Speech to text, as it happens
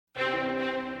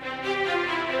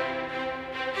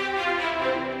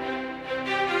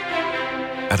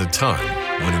At a time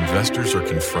when investors are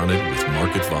confronted with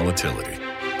market volatility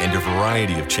and a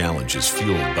variety of challenges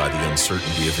fueled by the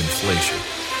uncertainty of inflation,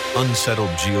 unsettled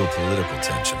geopolitical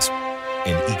tensions,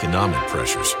 and economic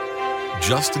pressures,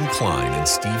 Justin Klein and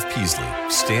Steve Peasley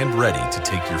stand ready to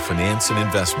take your finance and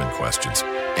investment questions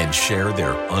and share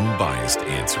their unbiased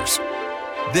answers.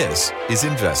 This is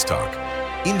Invest Talk,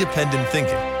 independent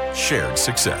thinking, shared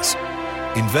success.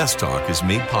 Invest Talk is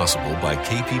made possible by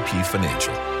KPP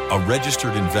Financial, a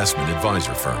registered investment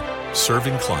advisor firm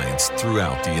serving clients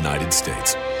throughout the United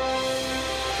States.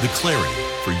 The clarity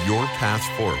for your path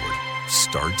forward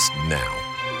starts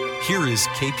now. Here is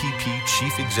KPP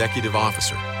Chief Executive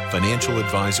Officer, Financial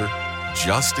Advisor,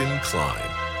 Justin Klein.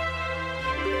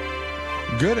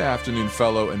 Good afternoon,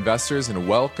 fellow investors, and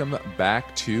welcome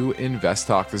back to Invest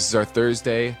Talk. This is our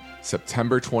Thursday,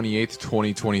 September 28th,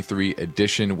 2023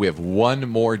 edition. We have one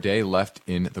more day left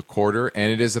in the quarter,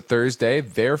 and it is a Thursday.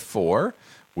 Therefore,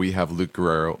 we have Luke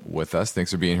Guerrero with us.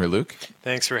 Thanks for being here, Luke.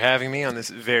 Thanks for having me on this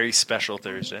very special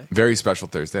Thursday. Very special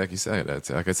Thursday, like you said. It's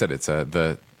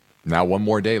the now one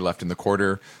more day left in the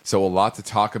quarter, so a lot to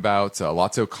talk about, a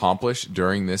lot to accomplish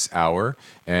during this hour,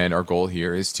 and our goal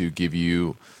here is to give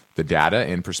you the data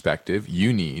and perspective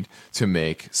you need to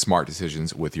make smart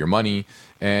decisions with your money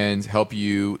and help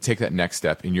you take that next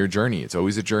step in your journey. It's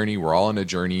always a journey. We're all on a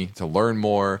journey to learn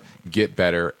more, get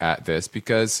better at this,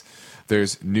 because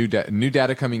there's new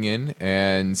data coming in,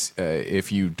 and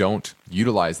if you don't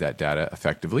utilize that data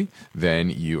effectively, then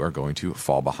you are going to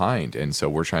fall behind. And so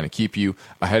we're trying to keep you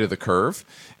ahead of the curve,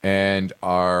 and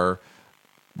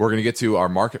we're going to get to our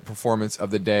market performance of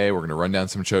the day. We're going to run down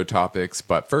some show topics,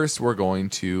 but first we're going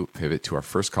to pivot to our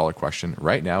first caller question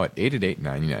right now at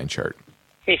 888-99-CHART.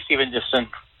 Hey, Stephen, Justin.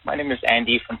 My name is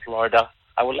Andy from Florida.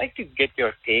 I would like to get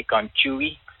your take on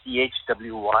Chewy,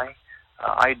 CHWY.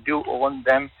 I do own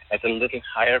them at a little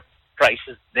higher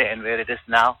prices than where it is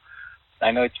now.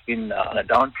 I know it's been on a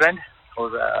downtrend. I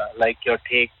would like your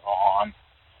take on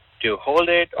to hold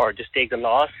it or just take the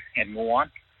loss and move on.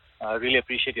 I really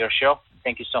appreciate your show.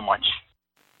 Thank you so much.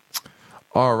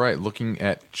 All right, looking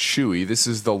at Chewy, this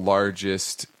is the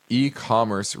largest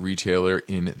e-commerce retailer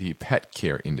in the pet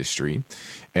care industry,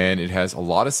 and it has a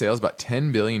lot of sales, about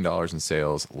 $10 billion in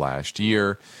sales last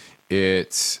year.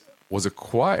 It was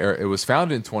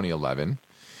founded in 2011.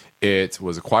 It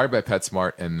was acquired by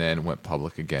PetSmart and then went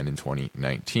public again in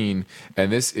 2019,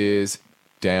 and this is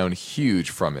down huge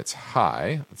from its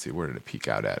high. Let's see, where did it peak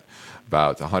out at?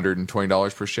 About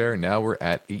 $120 per share. Now we're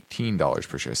at $18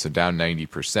 per share, so down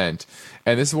 90%.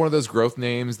 And this is one of those growth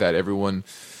names that everyone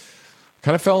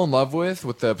kind of fell in love with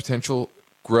the potential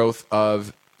growth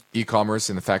of e-commerce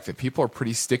and the fact that people are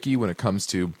pretty sticky when it comes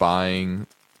to buying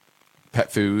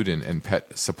pet food and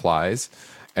pet supplies.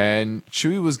 And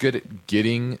Chewy was good at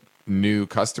getting new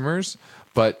customers,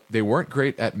 but they weren't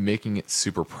great at making it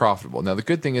super profitable. Now, the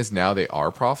good thing is now they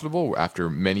are profitable after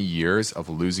many years of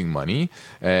losing money.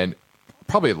 And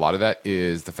probably a lot of that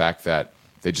is the fact that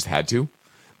they just had to.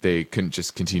 They couldn't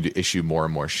just continue to issue more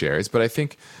and more shares. But I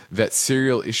think that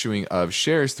serial issuing of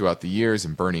shares throughout the years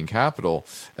and burning capital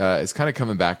is kind of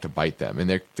coming back to bite them.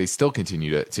 And they still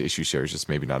continue to issue shares, just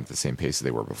maybe not at the same pace as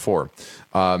they were before.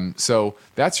 So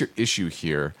that's your issue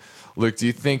here. Luke, do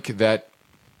you think that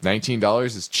 $19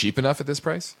 is cheap enough at this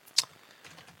price?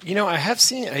 You know, I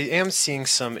am seeing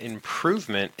some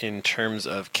improvement in terms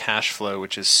of cash flow,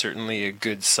 which is certainly a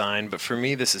good sign. But for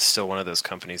me, this is still one of those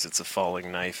companies that's a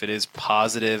falling knife. It is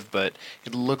positive, but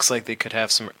it looks like they could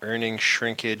have some earnings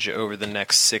shrinkage over the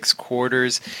next 6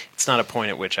 quarters. It's not a point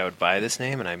at which I would buy this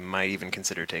name, and I might even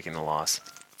consider taking the loss.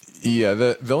 Yeah,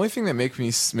 the only thing that makes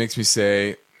me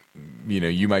say, you know,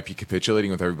 you might be capitulating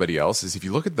with everybody else is if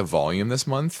you look at the volume this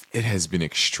month, it has been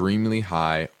extremely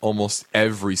high almost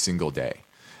every single day.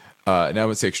 Now I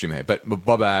would say extremely high, but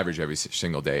above average every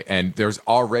single day. And there's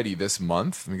already this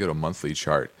month, let me go to a monthly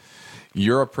chart,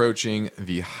 you're approaching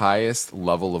the highest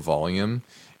level of volume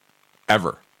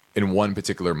ever in one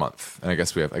particular month. And I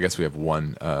guess we have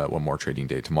one more trading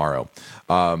day tomorrow.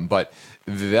 But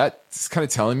that's kind of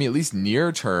telling me, at least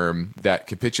near term, that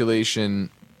capitulation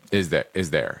is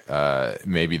there.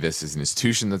 Maybe this is an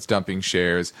institution that's dumping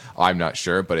shares. I'm not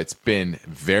sure, but it's been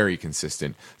very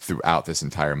consistent throughout this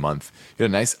entire month. You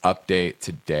had a nice update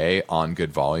today on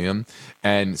good volume.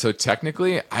 And so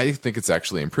technically, I think it's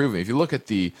actually improving. If you look at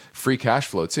the free cash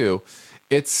flow too,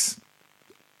 it's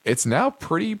now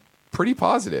pretty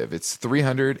positive. It's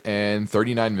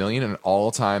 $339 million, an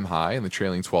all-time high in the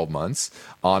trailing 12 months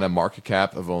on a market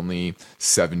cap of only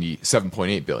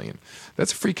 $7.8 billion.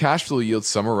 That's a free cash flow yield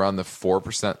somewhere around the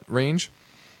 4% range.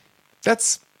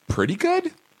 That's pretty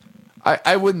good.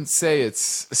 I wouldn't say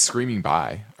it's a screaming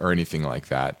buy or anything like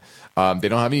that. They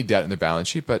don't have any debt in their balance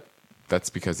sheet, but that's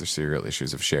because they're serial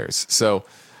issues of shares. So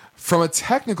from a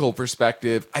technical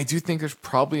perspective, I do think there's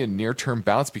probably a near-term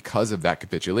bounce because of that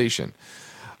capitulation.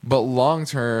 But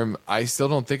long-term, I still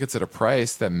don't think it's at a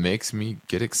price that makes me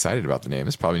get excited about the name.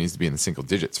 This probably needs to be in the single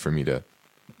digits for me to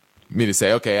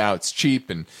say, okay, now it's cheap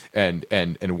and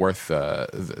worth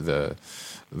the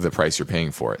price you're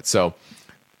paying for it. So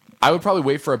I would probably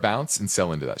wait for a bounce and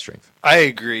sell into that strength. I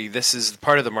agree. This is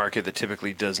part of the market that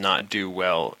typically does not do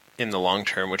well in the long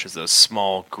term, which is those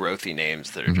small, growthy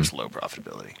names that are just low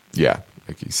profitability. Yeah,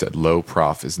 like you said, low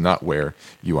prof is not where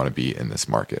you want to be in this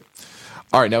market.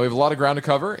 All right, now we have a lot of ground to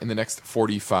cover in the next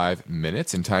 45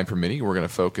 minutes. And time permitting, we're going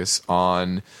to focus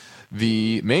on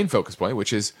the main focus point,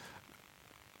 which is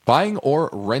buying or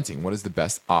renting. What is the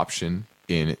best option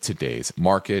in today's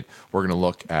market? We're going to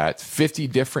look at 50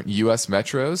 different U.S.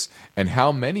 metros and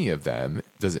how many of them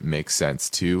does it make sense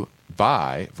to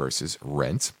buy versus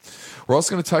rent. We're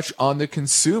also going to touch on the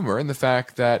consumer and the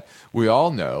fact that we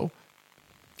all know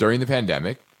during the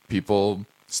pandemic, people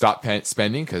stopped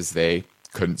spending because they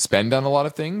couldn't spend on a lot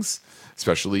of things,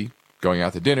 especially going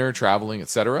out to dinner, traveling,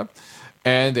 etc.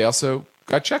 And they also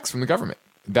got checks from the government.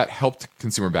 That helped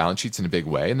consumer balance sheets in a big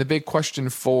way. And the big question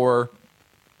for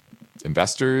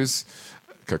investors,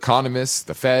 economists,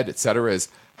 the Fed, etc., is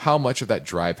how much of that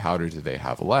dry powder do they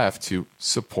have left to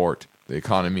support the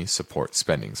economy, support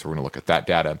spending? So we're going to look at that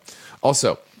data.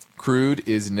 Also, crude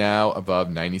is now above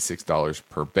 $96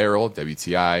 per barrel,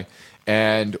 WTI.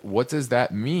 And what does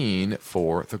that mean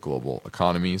for the global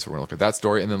economy? So we're going to look at that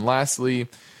story. And then lastly,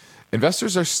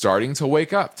 investors are starting to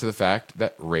wake up to the fact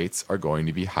that rates are going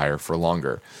to be higher for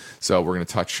longer. So we're going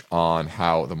to touch on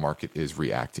how the market is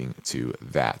reacting to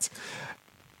that.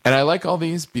 And I like all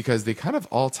these because they kind of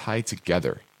all tie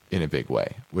together in a big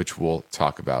way, which we'll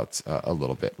talk about a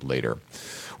little bit later.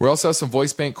 We also have some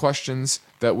voice bank questions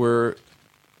that we're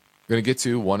going to get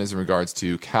to. One is in regards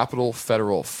to Capital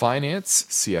Federal Finance,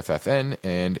 CFFN,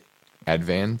 and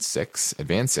Advancix,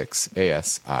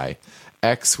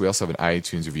 ASIX. We also have an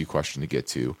iTunes review question to get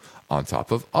to on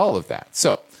top of all of that.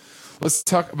 So let's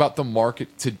talk about the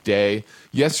market today.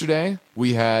 Yesterday,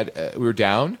 we were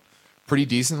down pretty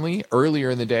decently earlier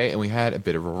in the day, and we had a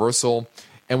bit of reversal.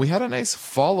 And we had a nice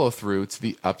follow-through to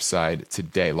the upside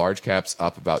today. Large caps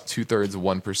up about 2/3 of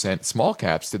 1%. Small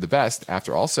caps did the best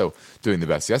after also doing the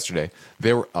best yesterday.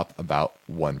 They were up about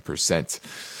 1%.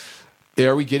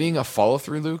 Are we getting a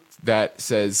follow-through, Luke, that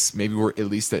says maybe we're at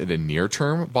least at a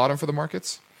near-term bottom for the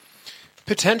markets?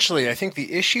 Potentially. I think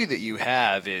the issue that you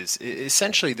have is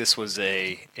essentially this was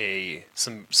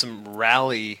some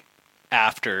rally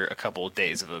after a couple of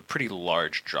days of a pretty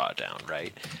large drawdown,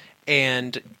 right?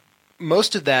 And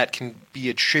most of that can be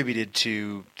attributed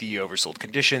to the oversold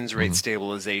conditions, rate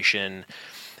stabilization.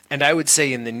 And I would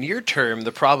say in the near term,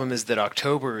 the problem is that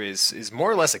October is more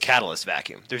or less a catalyst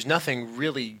vacuum. There's nothing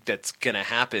really that's going to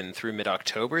happen through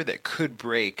mid-October that could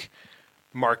break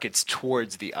markets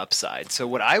towards the upside. So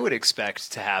what I would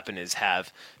expect to happen is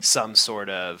have some sort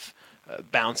of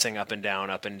bouncing up and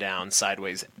down,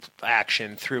 sideways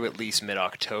action through at least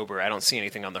mid-October. I don't see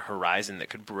anything on the horizon that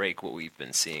could break what we've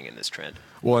been seeing in this trend.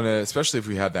 Well, and especially if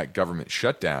we have that government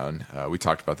shutdown, we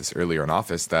talked about this earlier in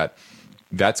office,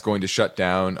 that's going to shut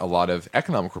down a lot of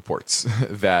economic reports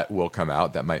that will come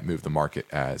out that might move the market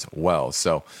as well.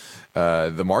 So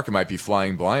the market might be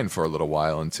flying blind for a little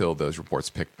while until those reports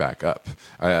pick back up.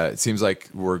 It seems like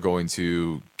we're going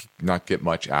to not get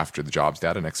much after the jobs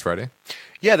data next Friday.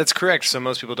 Yeah, that's correct. So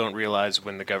most people don't realize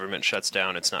when the government shuts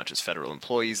down, it's not just federal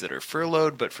employees that are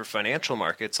furloughed, but for financial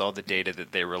markets, all the data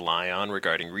that they rely on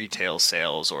regarding retail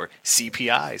sales or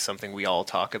CPI, something we all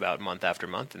talk about month after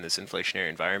month in this inflationary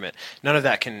environment, none of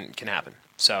that can happen.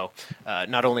 So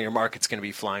not only are markets going to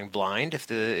be flying blind if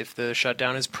the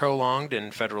shutdown is prolonged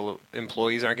and federal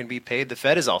employees aren't going to be paid, the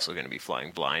Fed is also going to be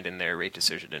flying blind in their rate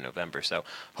decision in November. So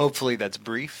hopefully that's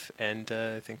brief, and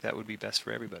I think that would be best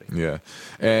for everybody. Yeah,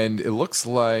 and it looks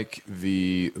like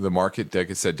the market, like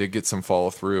I said, did get some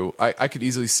follow through. I could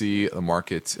easily see the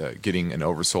market getting an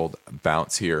oversold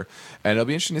bounce here, and it'll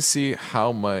be interesting to see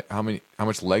how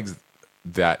much legs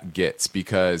that gets,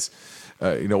 because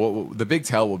what the big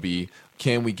tell will be,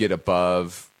 can we get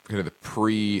above kind of the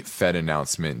pre-Fed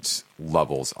announcement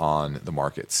levels on the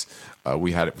markets?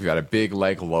 We've had a big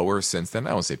leg lower since then.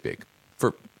 I won't say big,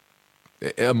 for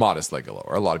a modest leg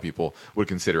lower. A lot of people would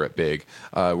consider it big.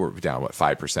 We're down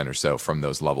 5% or so from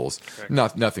those levels.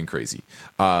 Nothing crazy,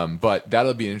 but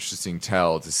that'll be an interesting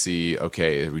tell to see.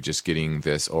 Okay, are we just getting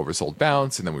this oversold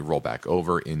bounce and then we roll back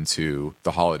over into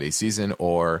the holiday season,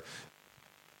 or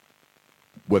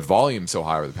with volume so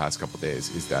high over the past couple of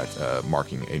days, is that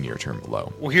marking a near-term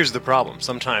low. Well, here's the problem.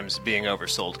 Sometimes being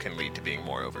oversold can lead to being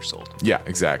more oversold. Yeah,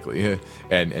 exactly.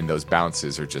 And those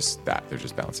bounces are just that. They're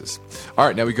just bounces. All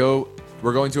right, now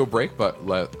we're going to a break, but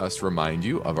let us remind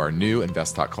you of our new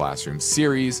Invest Talk Classroom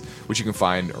series, which you can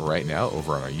find right now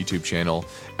over on our YouTube channel.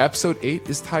 Episode 8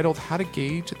 is titled How to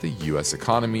Gauge the U.S.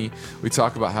 Economy. We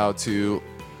talk about how to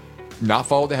not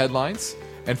follow the headlines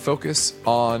and focus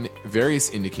on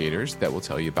various indicators that will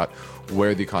tell you about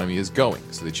where the economy is going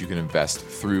so that you can invest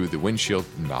through the windshield,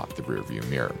 not the rearview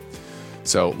mirror.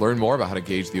 So learn more about how to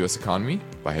gauge the U.S. economy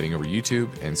by heading over to YouTube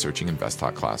and searching Invest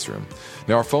Talk Classroom.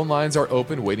 Now, our phone lines are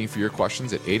open, waiting for your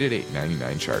questions at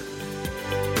 888-99-CHART.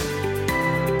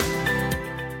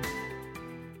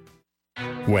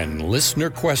 When listener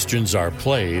questions are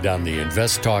played on the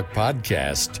Invest Talk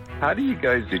podcast, how do you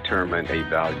guys determine a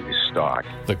value stock?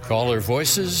 The caller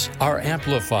voices are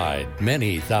amplified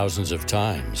many thousands of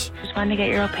times. Just wanted to get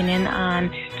your opinion on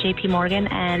JP Morgan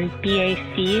and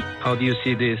BAC. How do you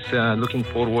see this looking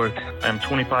forward? I'm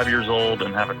 25 years old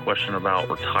and have a question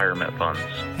about retirement funds.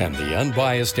 And the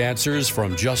unbiased answers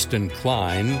from Justin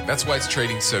Klein. That's why it's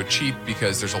trading so cheap,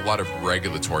 because there's a lot of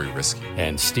regulatory risk.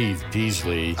 And Steve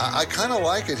Peasley. I kind of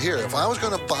like it here. If I was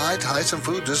going to buy Tyson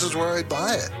Foods, this is where I'd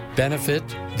buy it. Benefit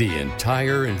the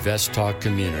entire Invest Talk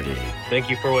community. Thank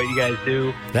you for what you guys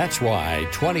do. That's why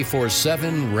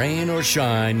 24/7, rain or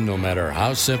shine, no matter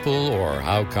how simple or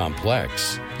how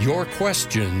complex, your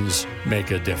questions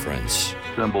make a difference.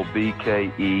 Symbol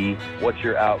BKE. What's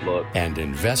your outlook? And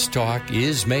Invest Talk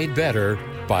is made better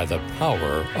by the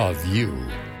power of you.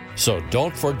 So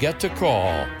don't forget to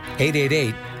call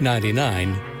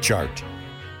 888-99-CHART.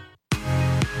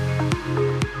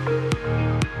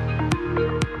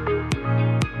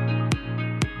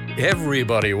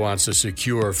 Everybody wants a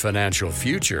secure financial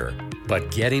future,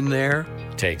 but getting there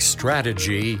takes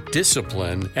strategy,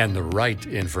 discipline, and the right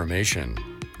information.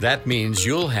 That means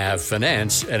you'll have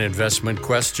finance and investment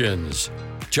questions.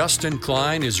 Justin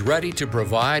Klein is ready to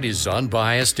provide his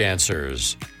unbiased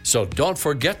answers. So don't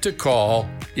forget to call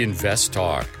Invest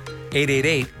Talk,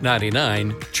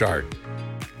 888-99-CHART.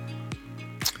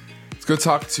 Let's go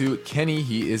talk to Kenny.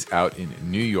 He is out in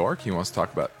New York. He wants to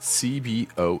talk about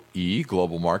CBOE,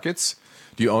 Global Markets.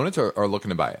 Do you own it or are looking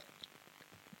to buy it?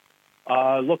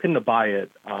 Looking to buy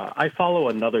it. I follow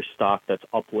another stock that's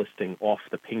uplisting off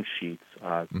the pink sheets.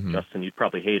 Justin, you'd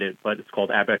probably hate it, but it's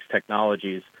called Abex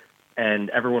Technologies.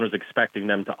 And everyone was expecting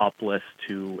them to uplist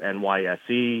to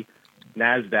NYSE,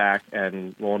 NASDAQ,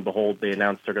 and lo and behold, they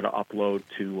announced they're going to upload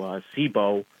to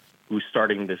CBOE, who's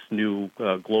starting this new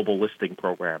global listing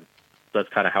program. So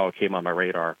that's kind of how it came on my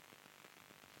radar.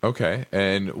 Okay.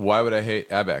 And why would I hate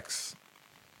Abex?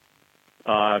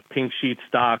 Pink sheet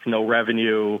stock, no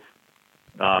revenue,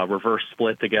 reverse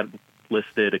split to get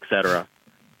listed, etc.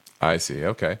 I see.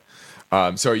 Okay.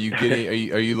 So are you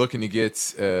getting? Are you looking to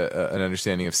get an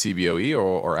understanding of CBOE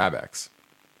or Abex?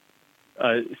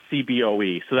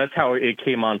 CBOE. So that's how it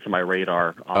came onto my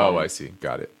radar. I see.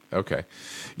 Got it. Okay.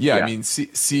 Yeah. I mean,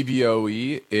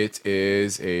 CBOE, it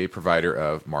is a provider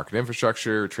of market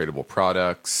infrastructure, tradable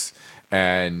products,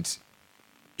 and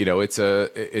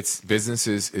its business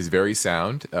is very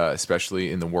sound,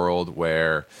 especially in the world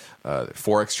where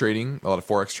Forex trading, a lot of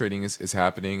Forex trading is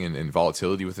happening, and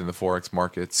volatility within the Forex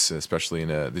markets, especially in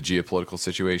the geopolitical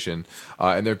situation.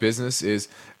 And their business is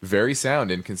very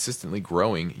sound and consistently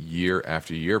growing year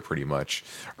after year, pretty much.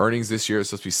 Earnings this year is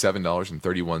supposed to be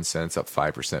 $7.31, up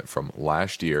 5% from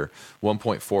last year,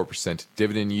 1.4%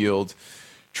 dividend yield.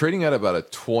 Trading at about a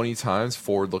 20 times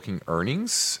forward-looking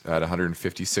earnings at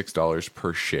 $156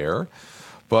 per share.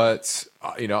 But,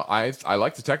 I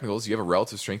like the technicals. You have a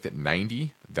relative strength at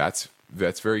 90. That's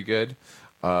very good.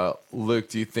 Luke,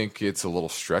 do you think it's a little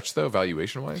stretch, though,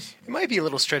 valuation-wise? It might be a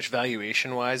little stretch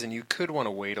valuation-wise, and you could want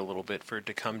to wait a little bit for it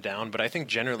to come down. But I think,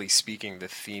 generally speaking, the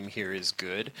theme here is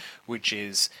good, which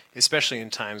is, especially in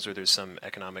times where there's some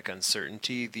economic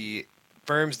uncertainty, the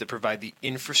firms that provide the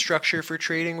infrastructure for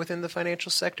trading within the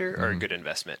financial sector are a good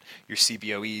investment. Your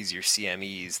CBOEs, your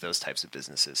CMEs, those types of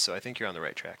businesses. So I think you're on the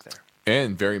right track there.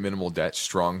 And very minimal debt,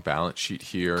 strong balance sheet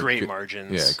here. Great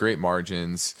margins. Yeah, great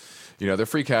margins. Their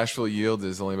free cash flow yield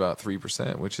is only about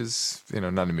 3%, which is,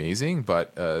 not amazing,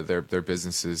 but their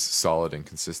business is solid and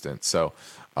consistent. So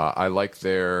I like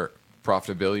their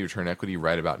profitability, return equity,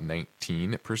 right about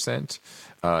 19%.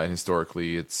 And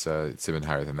historically, it's been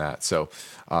higher than that. So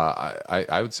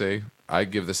I would say I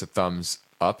give this a thumbs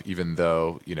up, even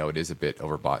though it is a bit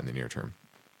overbought in the near term.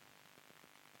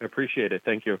 I appreciate it.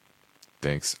 Thank you.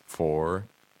 Thanks for.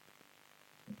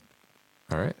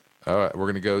 All right. We're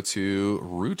going to go to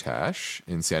Rutash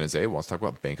in San Jose. Wants to talk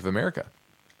about Bank of America.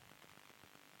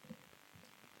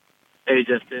 Hey,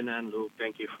 Justin and Luke,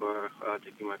 thank you for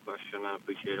taking my question. I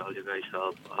appreciate all you guys'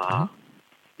 help.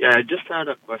 Yeah, I just had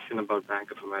a question about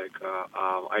Bank of America.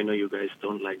 I know you guys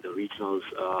don't like the regionals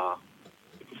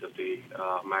because of the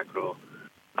macro,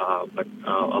 but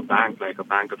a bank like a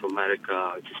Bank of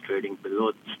America which is trading below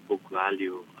its book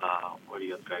value, what are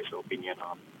your guys' opinion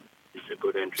on? Is it a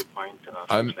good entry point?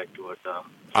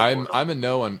 I'm a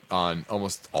no on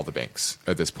almost all the banks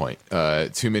at this point.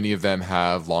 Too many of them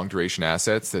have long duration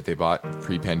assets that they bought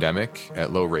pre-pandemic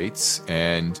at low rates,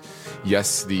 and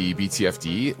yes, the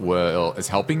BTFD is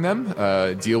helping them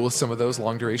deal with some of those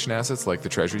long duration assets like the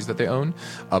treasuries that they own,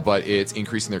 but it's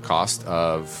increasing their cost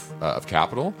of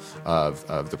capital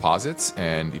of deposits,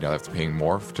 and they have to pay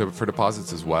more for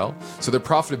deposits as well. So their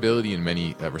profitability in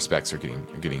many respects are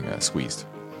getting squeezed.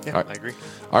 Yeah, right. I agree.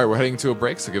 All right, we're heading to a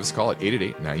break, so give us a call at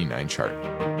 888-99-CHART.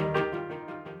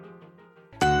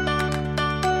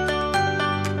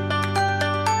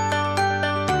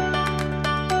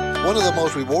 One of the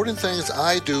most rewarding things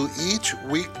I do each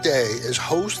weekday is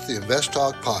host the Invest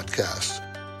Talk podcast.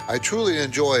 I truly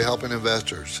enjoy helping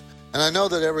investors, and I know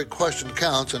that every question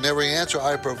counts and every answer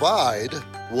I provide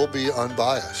will be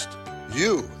unbiased.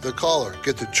 You, the caller,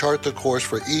 get to chart the course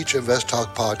for each Invest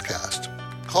Talk podcast.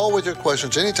 Call with your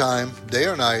questions anytime, day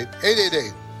or night,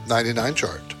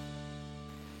 888-99-CHART.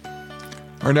 All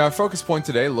right, now our focus point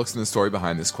today looks in the story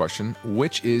behind this question.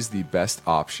 Which is the best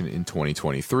option in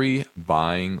 2023,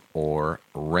 buying or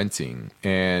renting?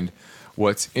 And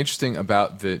what's interesting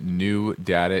about the new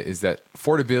data is that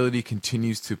affordability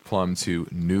continues to plumb to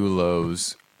new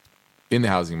lows in the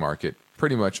housing market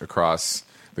pretty much across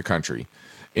the country.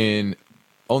 In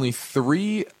only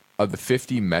 3 of the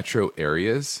 50 metro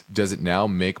areas, does it now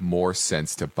make more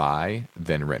sense to buy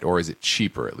than rent? Or is it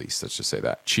cheaper, at least? Let's just say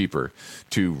that. Cheaper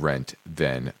to rent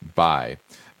than buy.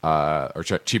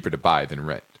 Cheaper to buy than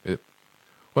rent.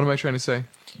 What am I trying to say?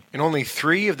 In only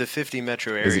 3 of the 50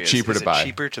 metro areas, is it cheaper to buy?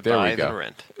 Cheaper to buy than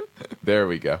rent? There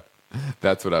we go.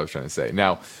 That's what I was trying to say.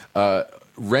 Now,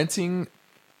 renting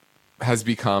has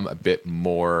become a bit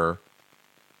more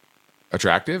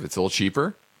attractive. It's a little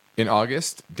cheaper. In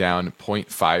August, down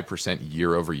 0.5%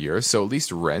 year over year. So at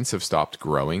least rents have stopped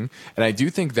growing. And I do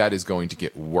think that is going to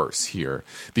get worse here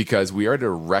because we are at a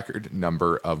record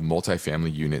number of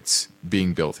multifamily units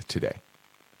being built today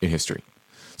in history.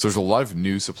 So there's a lot of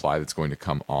new supply that's going to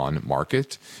come on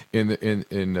market in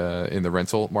the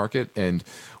rental market. And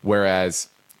whereas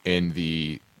in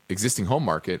the existing home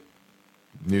market,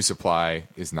 new supply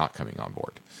is not coming on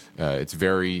board. It's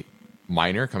very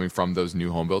minor coming from those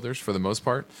new home builders for the most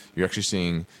part. You're actually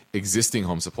seeing existing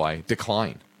home supply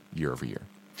decline year over year.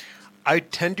 I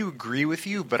tend to agree with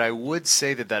you, but I would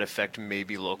say that effect may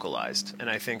be localized.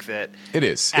 And I think that it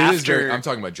is. It is very, I'm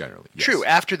talking about generally. Yes. True.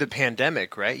 After the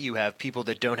pandemic, right, you have people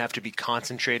that don't have to be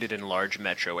concentrated in large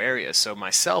metro areas. So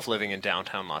myself living in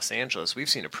downtown Los Angeles, we've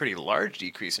seen a pretty large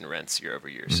decrease in rents year over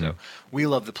year. Mm-hmm. So we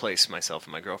love the place, myself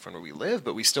and my girlfriend, where we live,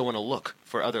 but we still want to look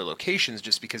for other locations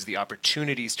just because the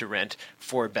opportunities to rent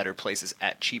for better places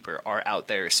at cheaper are out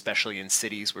there, especially in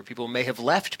cities where people may have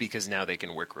left because now they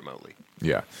can work remotely.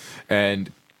 Yeah.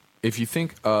 And if you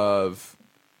think of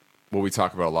what we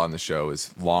talk about a lot on the show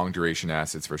is long duration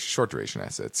assets versus short duration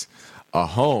assets, a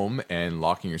home and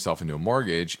locking yourself into a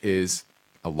mortgage is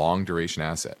a long duration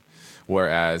asset.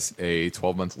 Whereas a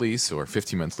 12-month lease or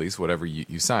 15-month lease, whatever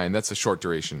you sign, that's a short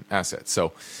duration asset.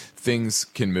 So things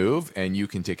can move and you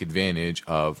can take advantage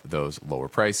of those lower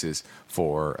prices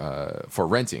for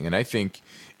renting. And I think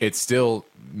it still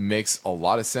makes a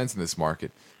lot of sense in this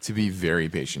market to be very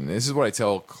patient. And this is what I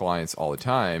tell clients all the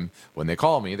time. When they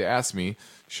call me, they ask me,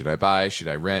 should I buy, should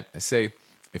I rent? I say,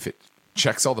 if it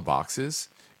checks all the boxes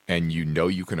and you know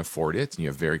you can afford it and you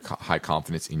have very high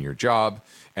confidence in your job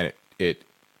and it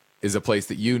is a place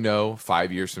that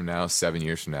 5 years from now, 7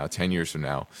 years from now, 10 years from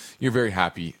now, you're very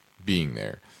happy being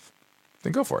there,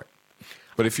 then go for it.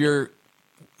 But if you're,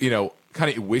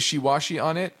 kind of wishy-washy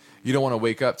on it, you don't want to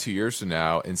wake up 2 years from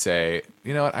now and say,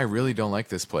 you know what, I really don't like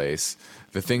this place.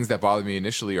 The things that bothered me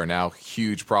initially are now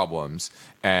huge problems,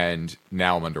 and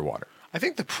now I'm underwater. I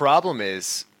think the problem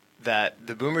is that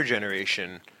the boomer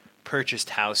generation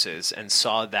purchased houses and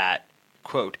saw that,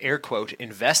 quote, air quote,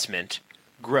 investment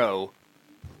grow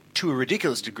to a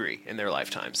ridiculous degree in their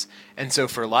lifetimes. And so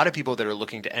for a lot of people that are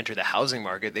looking to enter the housing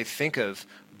market, they think of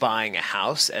buying a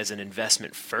house as an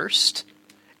investment first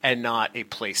and not a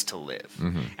place to live.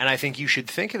 Mm-hmm. And I think you should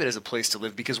think of it as a place to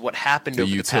live because what happened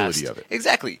over the past... of it.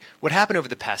 Exactly. What happened over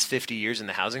the past 50 years in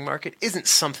the housing market isn't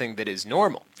something that is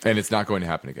normal. And it's not going to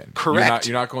happen again. Correct.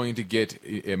 You're not going to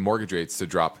get mortgage rates to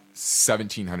drop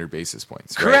 1,700 basis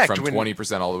points. Correct. Right? From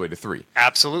 20% all the way to 3%.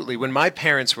 Absolutely. When my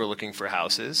parents were looking for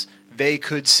houses, they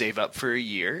could save up for a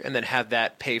year and then have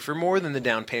that pay for more than the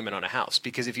down payment on a house.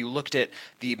 Because if you looked at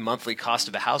the monthly cost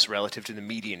of a house relative to the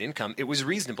median income, it was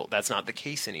reasonable. That's not the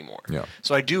case anymore. Yeah.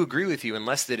 So I do agree with you,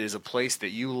 unless it is a place that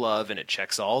you love and it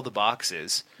checks all the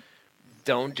boxes,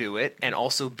 don't do it. And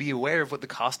also be aware of what the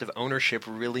cost of ownership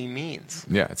really means.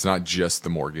 Yeah, it's not just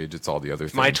the mortgage, it's all the other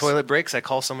things. My toilet breaks, I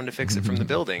call someone to fix it from the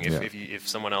building. Yeah. If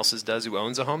someone else's does who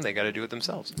owns a home, they got to do it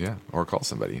themselves. Yeah, or call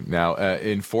somebody. Now,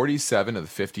 in 47 of the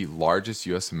 50 largest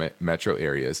U.S. metro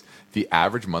areas, the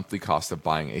average monthly cost of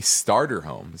buying a starter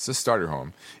home, this is a starter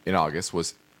home, in August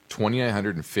was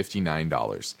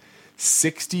 $2,959,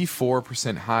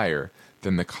 64% higher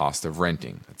than the cost of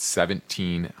renting. That's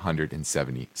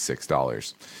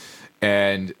 $1,776.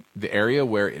 And the area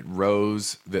where it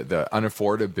rose, the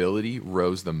unaffordability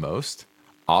rose the most,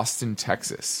 Austin,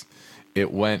 Texas.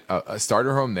 It went, a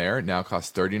starter home there now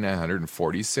costs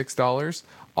 $3,946,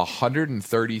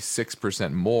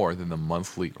 136% more than the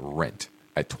monthly rent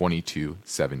at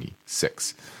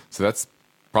 $2,276. So that's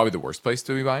probably the worst place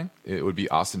to be buying. It would be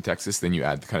Austin, Texas. Then you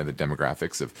add kind of the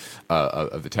demographics of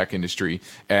the tech industry.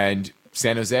 And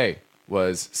San Jose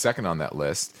was second on that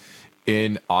list.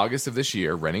 In August of this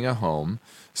year, renting a home,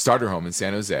 starter home in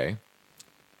San Jose,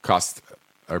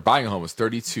 buying a home was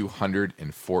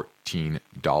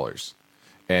 $3,214.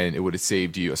 And it would have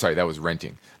saved you, sorry, that was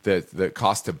renting. The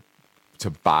cost to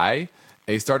buy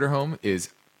a starter home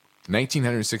is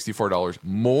 $1,964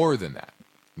 more than that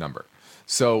number.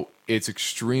 So it's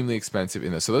extremely expensive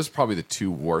in this. So those are probably the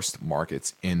two worst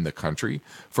markets in the country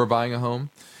for buying a home.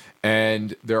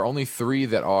 And there are only three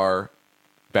that are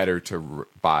better to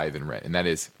buy than rent. And that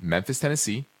is Memphis,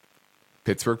 Tennessee,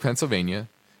 Pittsburgh, Pennsylvania,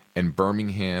 and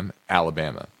Birmingham,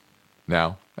 Alabama.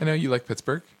 Now, I know you like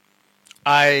Pittsburgh.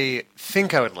 I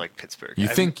think I would like Pittsburgh.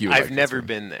 I've never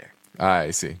been there. I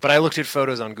see. But I looked at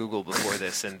photos on Google before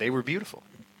this, and they were beautiful.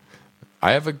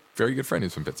 I have a very good friend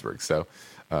who's from Pittsburgh, so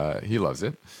he loves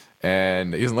it.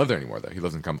 And he doesn't live there anymore, though. He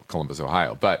lives in Columbus,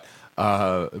 Ohio. But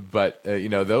you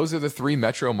know, those are the three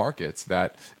metro markets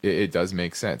that it does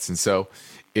make sense. And so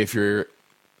if you're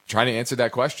trying to answer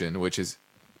that question, which is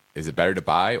it better to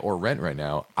buy or rent right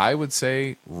now? I would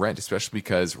say rent, especially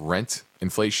because rent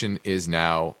inflation is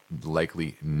now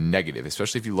likely negative,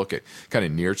 especially if you look at kind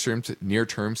of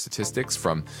near-term statistics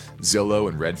from Zillow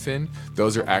and Redfin.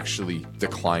 Those are actually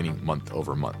declining month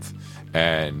over month.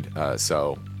 And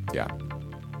so, yeah,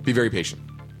 be very patient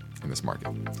in this market.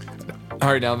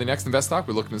 All right, now in the next Invest Talk,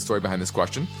 we're looking at the story behind this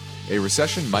question. A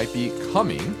recession might be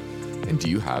coming, and do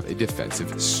you have a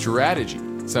defensive strategy?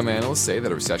 Some analysts say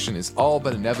that a recession is all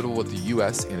but inevitable with the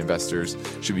U.S. and investors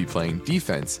should be playing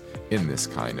defense in this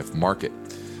kind of market.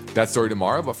 That story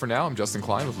tomorrow, but for now, I'm Justin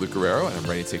Klein with Luke Guerrero, and I'm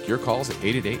ready to take your calls at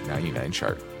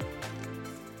 888-99-CHART.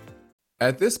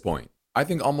 At this point, I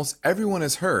think almost everyone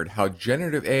has heard how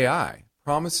generative AI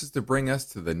promises to bring us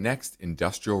to the next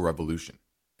industrial revolution.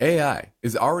 AI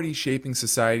is already shaping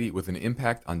society with an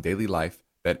impact on daily life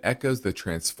that echoes the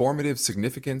transformative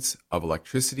significance of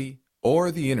electricity or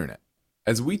the internet.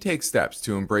 As we take steps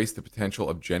to embrace the potential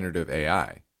of generative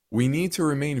AI, we need to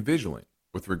remain vigilant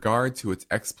with regard to its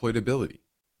exploitability.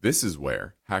 This is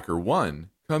where HackerOne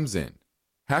comes in.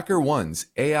 HackerOne's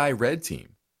AI Red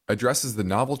Team addresses the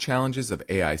novel challenges of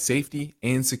AI safety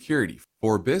and security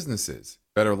for businesses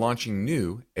that are launching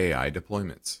new AI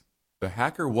deployments. The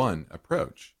HackerOne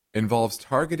approach involves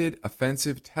targeted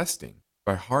offensive testing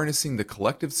by harnessing the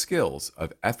collective skills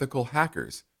of ethical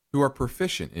hackers who are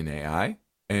proficient in AI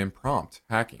and prompt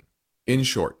hacking. In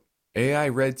short, AI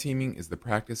red teaming is the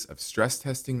practice of stress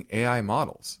testing AI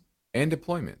models and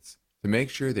deployments to make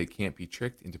sure they can't be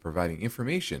tricked into providing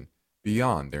information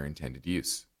beyond their intended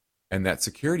use, and that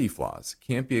security flaws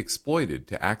can't be exploited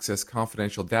to access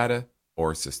confidential data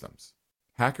or systems.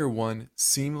 HackerOne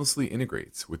seamlessly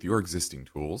integrates with your existing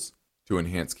tools to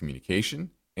enhance communication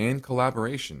and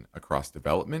collaboration across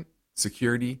development,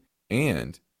 security,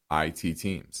 and IT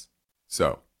teams.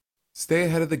 So, stay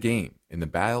ahead of the game in the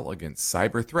battle against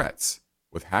cyber threats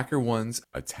with HackerOne's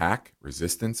attack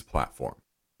resistance platform.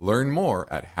 Learn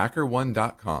more at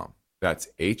HackerOne.com. That's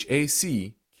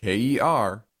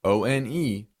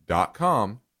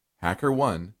HackerOne.com,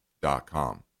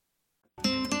 HackerOne.com.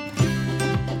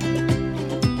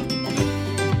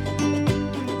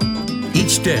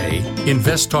 Each day,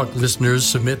 Invest Talk listeners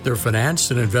submit their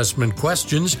finance and investment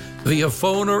questions via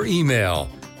phone or email.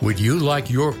 Would you like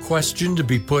your question to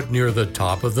be put near the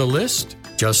top of the list?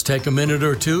 Just take a minute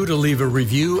or two to leave a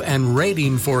review and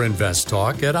rating for Invest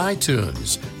Talk at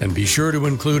iTunes. And be sure to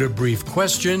include a brief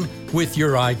question with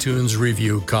your iTunes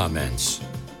review comments.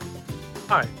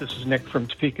 Hi, this is Nick from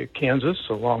Topeka, Kansas,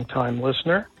 a longtime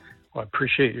listener. Well, I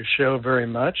appreciate your show very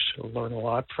much. I learned a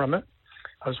lot from it.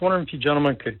 I was wondering if you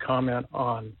gentlemen could comment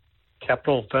on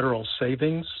Capital Federal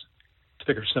Savings,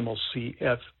 ticker symbol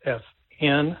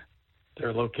CFFN.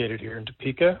 They're located here in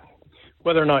Topeka.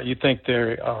 Whether or not you think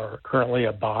they are currently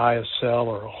a buy, a sell,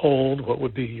 or a hold, what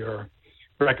would be your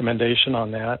recommendation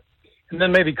on that? And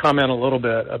then maybe comment a little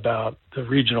bit about the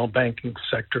regional banking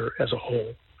sector as a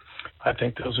whole. I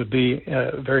think those would be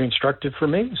very instructive for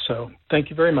me. So thank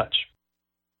you very much.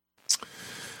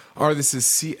 All right, this is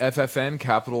CFFN,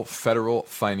 Capital Federal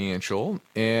Financial.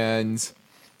 And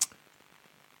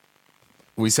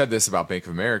we said this about Bank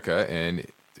of America, and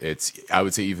it's, I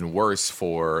would say, even worse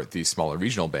for these smaller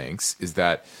regional banks, is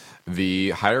that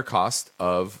the higher cost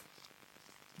of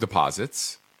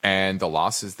deposits and the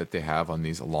losses that they have on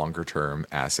these longer-term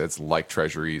assets, like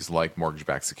treasuries, like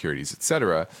mortgage-backed securities, et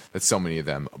cetera, that so many of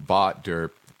them bought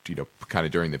kind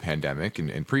of during the pandemic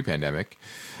and pre-pandemic,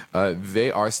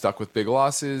 they are stuck with big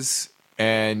losses,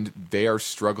 and they are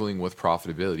struggling with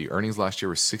profitability. Earnings last year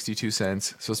were 62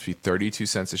 cents, supposed to be 32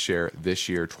 cents a share. This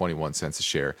year, 21 cents a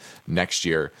share. Next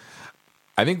year,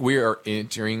 I think we are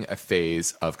entering a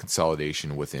phase of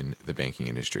consolidation within the banking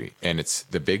industry, and it's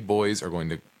the big boys are going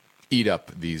to eat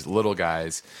up these little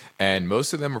guys, and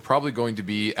most of them are probably going to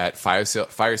be at fire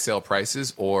sale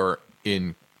prices or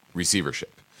in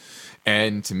receivership.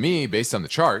 And to me, based on the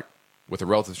chart, with a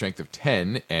relative strength of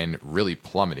 10 and really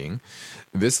plummeting,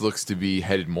 this looks to be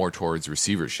headed more towards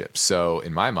receivership. So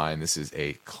in my mind, this is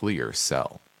a clear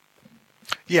sell.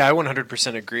 Yeah, I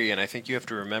 100% agree. And I think you have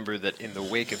to remember that in the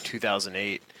wake of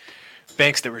 2008,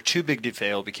 banks that were too big to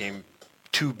fail became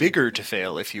too bigger to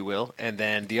fail, if you will, and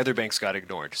then the other banks got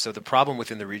ignored. So the problem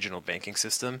within the regional banking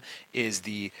system is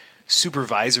the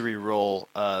supervisory role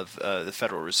of the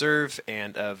Federal Reserve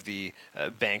and of the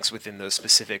banks within those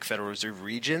specific Federal Reserve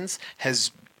regions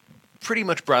has pretty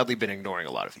much broadly been ignoring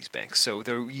a lot of these banks. So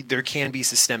there can be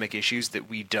systemic issues that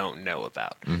we don't know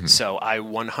about. Mm-hmm. So I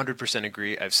 100%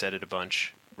 agree. I've said it a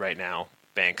bunch right now.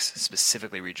 Banks,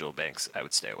 specifically regional banks, I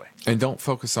would stay away. And don't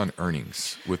focus on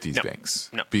earnings with these banks.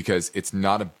 No. Because it's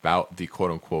not about the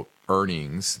quote-unquote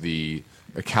earnings, the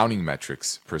accounting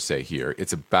metrics per se here.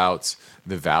 It's about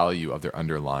the value of their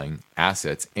underlying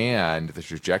assets and the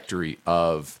trajectory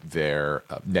of their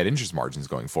net interest margins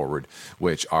going forward,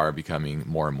 which are becoming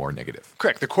more and more negative.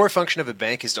 Correct. The core function of a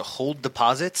bank is to hold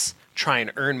deposits, try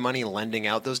and earn money lending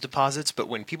out those deposits. But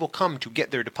when people come to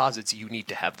get their deposits, you need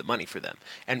to have the money for them.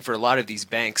 And for a lot of these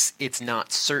banks, it's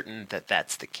not certain that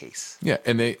that's the case. Yeah,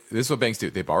 and this is what banks do.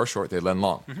 They borrow short, they lend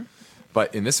long. Mm-hmm.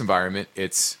 But in this environment,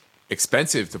 it's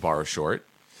expensive to borrow short,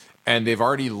 and they've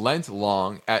already lent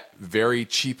long at very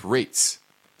cheap rates.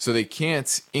 So they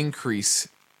can't increase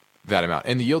that amount.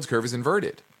 And the yield curve is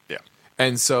inverted. Yeah.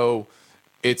 And so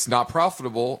it's not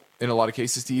profitable in a lot of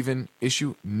cases to even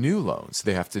issue new loans.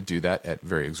 They have to do that at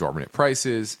very exorbitant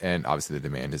prices, and obviously the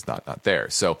demand is not there.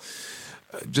 So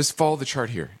just follow the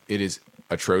chart here. It is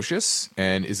atrocious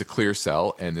and is a clear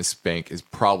sell, and this bank is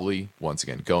probably, once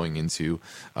again, going into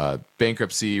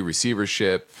bankruptcy,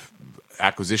 receivership,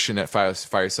 acquisition at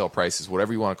fire sale prices,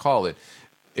 whatever you want to call it.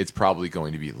 It's probably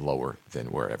going to be lower than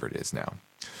wherever it is now.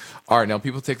 All right, now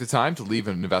people take the time to leave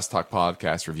an Invest Talk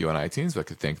podcast review on iTunes, but I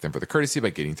could thank them for the courtesy by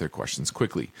getting to their questions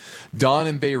quickly. Don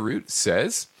in Beirut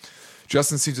says,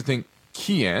 Justin seems to think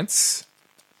Keyence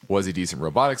was a decent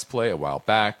robotics play a while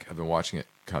back. I've been watching it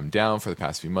come down for the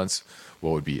past few months.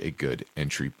 What would be a good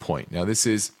entry point? Now, this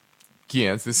is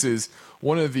Keyence. This is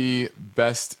one of the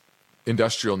best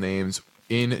industrial names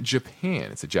in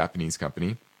Japan. It's a Japanese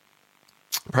company.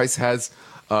 Price has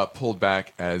pulled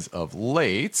back as of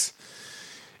late.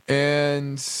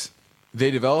 And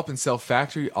they develop and sell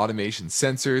factory automation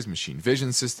sensors, machine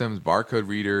vision systems, barcode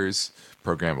readers,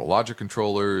 programmable logic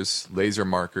controllers, laser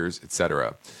markers,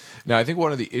 etc. Now, I think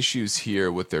one of the issues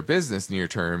here with their business near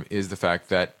term is the fact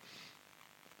that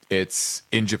it's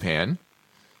in Japan,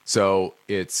 so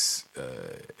it's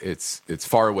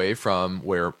far away from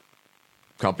where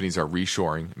companies are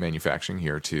reshoring manufacturing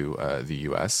here to the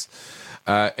U.S.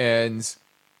 And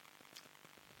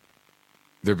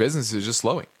their business is just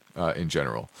slowing in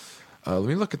general. Let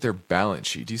me look at their balance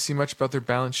sheet. Do you see much about their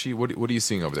balance sheet? What are you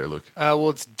seeing over there, Luke?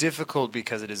 Well, it's difficult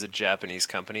because it is a Japanese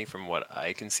company from what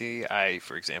I can see. I,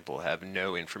 for example, have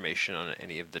no information on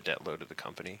any of the debt load of the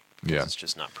company because it's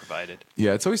just not provided.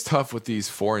 Yeah, it's always tough with these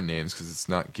foreign names because it's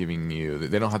not giving you –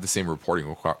 they don't have the same reporting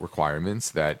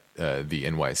requirements that the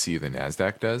NYSE, the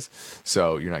NASDAQ does.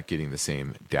 So you're not getting the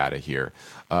same data here.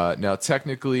 Now,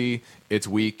 technically, it's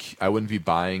weak. I wouldn't be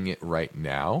buying it right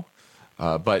now.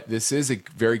 But this is a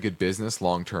very good business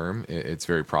long term. It's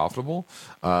very profitable.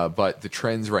 But the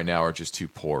trends right now are just too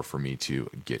poor for me to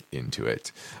get into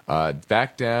it.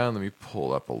 Back down, let me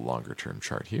pull up a longer term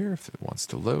chart here if it wants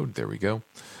to load. There we go.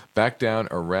 Back down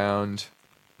around,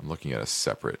 I'm looking at a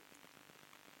separate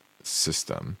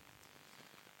system.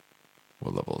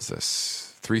 What level is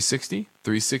this? 360?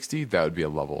 360? That would be a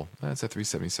level. That's at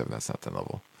 377. That's not the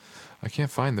level. I can't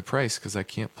find the price because I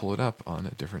can't pull it up on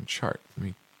a different chart. Let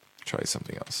me try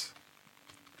something else.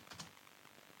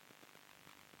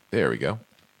 There we go.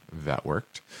 That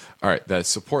worked. All right, that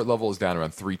support level is down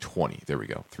around 320. There we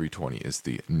go. 320 is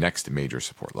the next major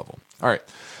support level. All right,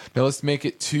 now let's make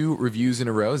it 2 reviews in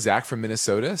a row. Zach from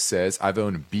Minnesota says, I've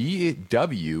owned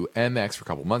BWMX for a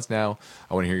couple months now.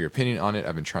 I want to hear your opinion on it.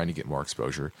 I've been trying to get more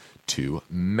exposure to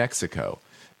Mexico.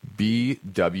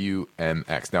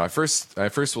 BWMX. Now, I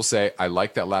first will say I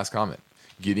like that last comment.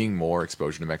 Getting more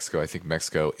exposure to Mexico. I think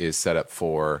Mexico is set up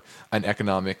for an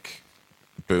economic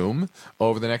boom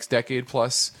over the next decade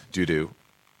plus due to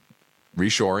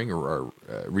reshoring or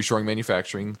reshoring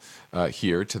manufacturing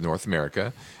here to North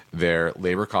America. Their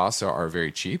labor costs are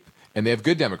very cheap, and they have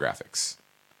good demographics.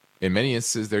 In many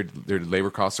instances, their labor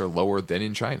costs are lower than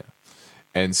in China.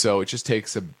 And so it just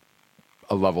takes a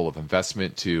level of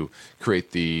investment to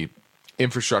create the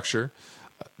infrastructure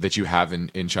that you have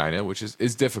in China, which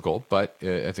is difficult, but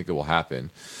I think it will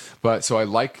happen. But so I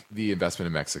like the investment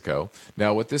in Mexico.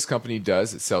 Now, what this company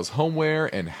does, it sells homeware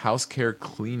and house care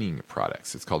cleaning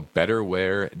products. It's called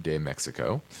Betterware de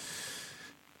Mexico.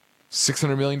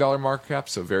 $600 million market cap,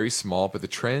 so very small, but the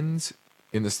trends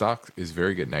in the stock is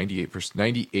very good.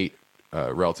 98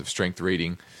 relative strength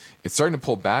rating. It's starting to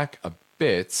pull back a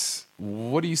bit.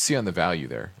 What do you see on the value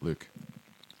there, Luke?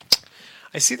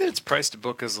 I see that its price to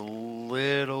book is a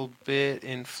little bit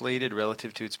inflated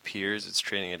relative to its peers. It's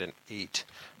trading at an 8.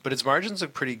 But its margins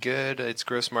look pretty good. Its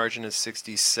gross margin is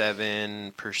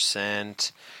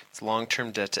 67%. Its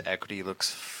long-term debt to equity looks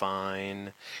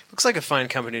fine. Looks like a fine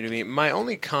company to me. My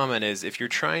only comment is if you're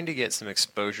trying to get some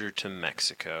exposure to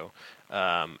Mexico,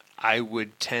 I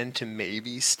would tend to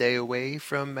maybe stay away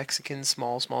from Mexican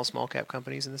small cap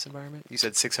companies in this environment. You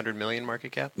said 600 million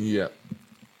market cap? Yeah.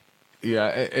 Yeah,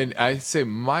 and I'd say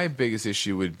my biggest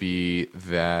issue would be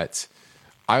that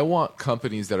I want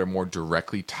companies that are more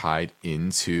directly tied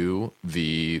into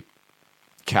the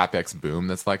CapEx boom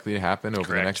that's likely to happen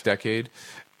over the next decade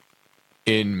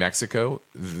in Mexico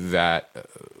that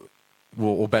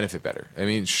will benefit better. I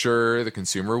mean, sure, the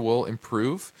consumer will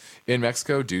improve in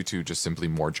Mexico due to just simply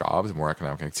more jobs, more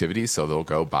economic activity. So they'll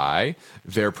go buy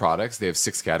their products. They have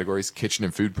 6 categories: kitchen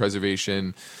and food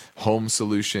preservation, home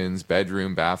solutions,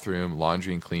 bedroom, bathroom,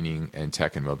 laundry and cleaning, and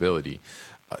tech and mobility.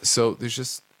 So there's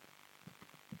just,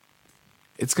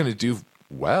 it's going to do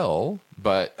well,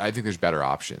 but I think there's better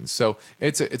options. So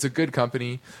it's a good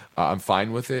company. I'm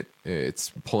fine with it.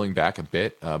 It's pulling back a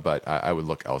bit, but I would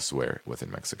look elsewhere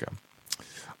within Mexico.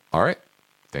 All right.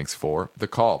 Thanks for the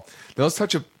call. Now let's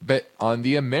touch a bit on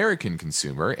the American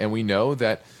consumer. And we know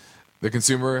that the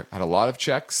consumer had a lot of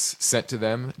checks sent to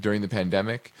them during the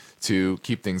pandemic to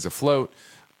keep things afloat.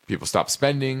 People stopped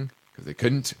spending because they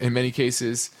couldn't in many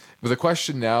cases. But the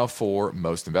question now for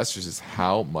most investors is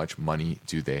how much money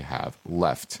do they have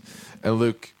left? And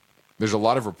Luke, there's a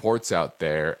lot of reports out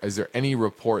there. Is there any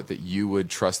report that you would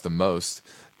trust the most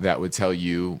that would tell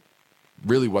you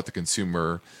really what the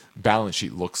consumer balance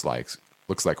sheet looks like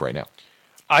right now?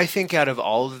 I think out of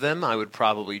all of them, I would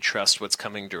probably trust what's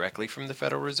coming directly from the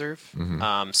Federal Reserve.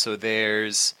 Mm-hmm. So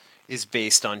theirs is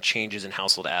based on changes in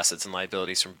household assets and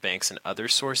liabilities from banks and other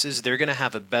sources. They're going to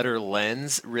have a better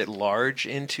lens writ large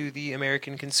into the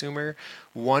American consumer.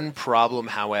 One problem,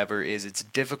 however, is it's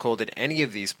difficult in any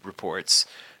of these reports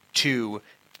to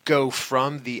go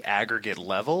from the aggregate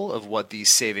level of what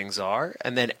these savings are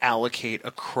and then allocate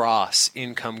across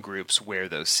income groups where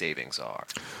those savings are.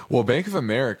 Well, Bank of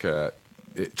America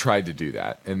tried to do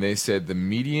that, and they said the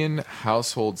median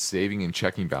household saving and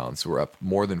checking balance were up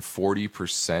more than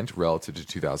 40% relative to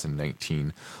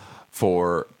 2019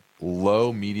 for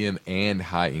low, medium, and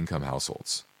high income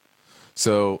households.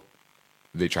 So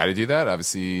they try to do that.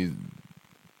 Obviously,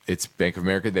 it's Bank of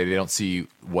America. They don't see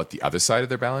what the other side of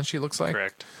their balance sheet looks like.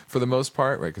 Correct. For the most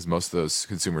part, right? Because most of those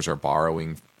consumers are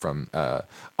borrowing from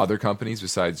other companies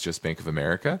besides just Bank of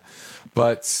America.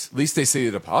 But at least they see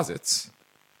the deposits.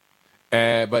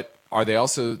 But are they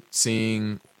also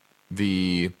seeing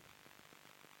the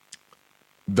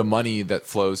money that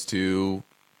flows to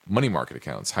money market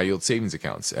accounts, high yield savings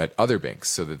accounts at other banks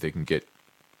so that they can get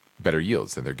better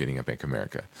yields than they're getting at Bank of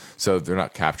America? So they're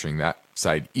not capturing that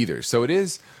side either. So it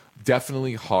is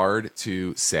definitely hard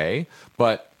to say,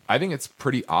 but I think it's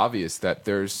pretty obvious that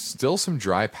there's still some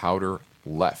dry powder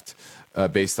left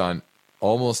based on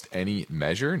almost any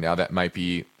measure. Now, that might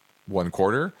be 1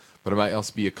 quarter, but it might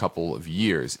also be a couple of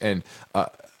years. And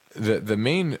the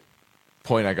main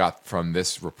point I got from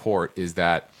this report is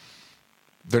that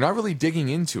they're not really digging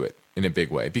into it in a big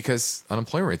way because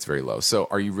unemployment rate's very low. So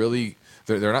are you really,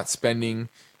 they're not spending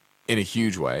in a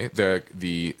huge way.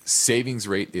 The savings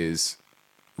rate is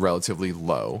relatively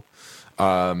low.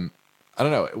 I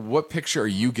don't know. What picture are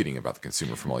you getting about the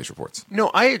consumer from all these reports?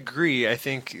 No, I agree. I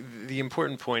think the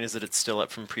important point is that it's still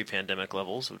up from pre-pandemic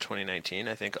levels of 2019.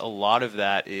 I think a lot of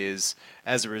that is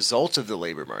as a result of the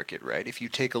labor market, right? If you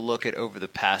take a look at over the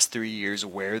past 3 years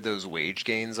where those wage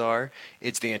gains are,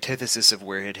 it's the antithesis of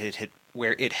where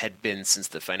it had been since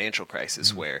the financial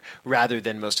crisis, where rather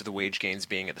than most of the wage gains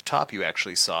being at the top, you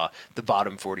actually saw the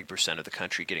bottom 40% of the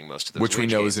country getting most of those Which we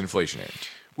know gains. is inflationary.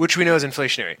 Which we know is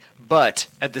inflationary. But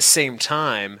at the same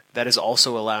time, that is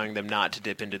also allowing them not to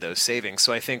dip into those savings.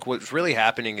 So I think what's really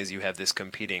happening is you have this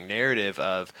competing narrative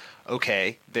of,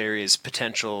 okay, there is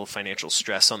potential financial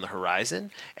stress on the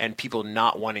horizon and people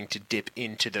not wanting to dip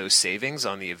into those savings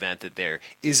on the event that there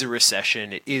is a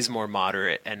recession, it is more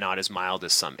moderate and not as mild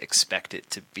as some expect it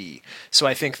to be. So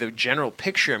I think the general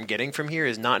picture I'm getting from here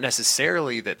is not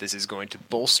necessarily that this is going to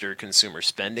bolster consumer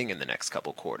spending in the next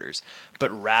couple quarters,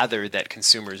 but rather that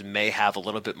consumers may have a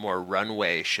little bit more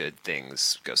runway should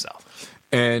things go south.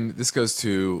 And this goes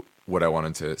to what I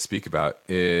wanted to speak about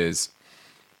is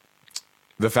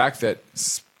the fact that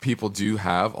people do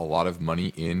have a lot of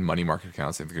money in money market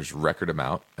accounts. I think there's a record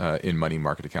amount in money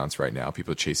market accounts right now.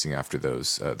 People are chasing after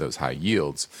those high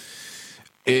yields.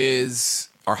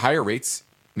 Are higher rates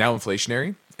now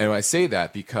inflationary? And I say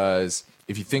that because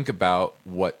if you think about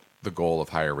what the goal of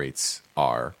higher rates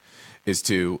is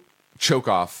to choke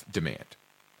off demand.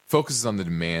 Focuses on the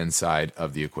demand side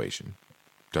of the equation.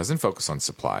 Doesn't focus on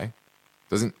supply.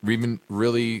 Doesn't even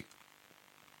really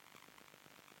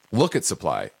look at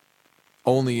supply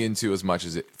only into as much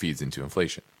as it feeds into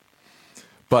inflation.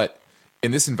 But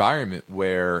in this environment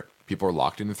where people are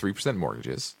locked into 3%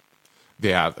 mortgages, they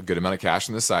have a good amount of cash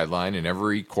on the sideline, and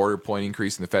every quarter point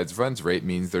increase in the Fed's funds rate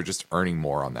means they're just earning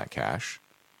more on that cash.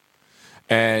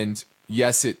 And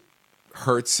yes, it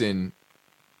hurts in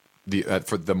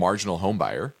for the marginal home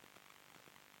buyer,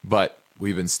 but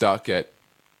we've been stuck at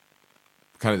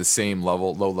kind of the same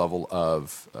low level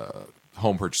of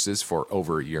home purchases for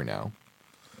over a year now.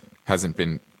 Hasn't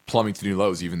been plumbing to new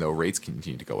lows, even though rates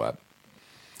continue to go up.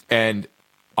 And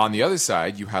on the other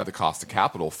side, you have the cost of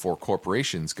capital for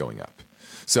corporations going up.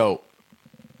 So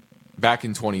back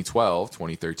in 2012,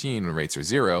 2013, when rates are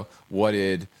zero, what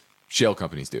did shale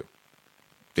companies do?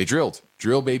 They drilled.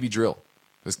 Drill, baby, drill.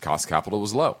 Because cost of capital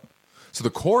was low. So the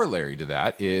corollary to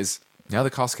that is now the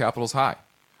cost of capital is high.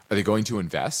 Are they going to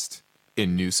invest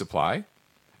in new supply?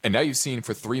 And now you've seen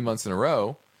for 3 months in a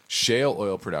row, shale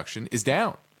oil production is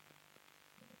down.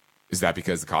 Is that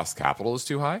because the cost of capital is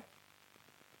too high?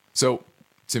 So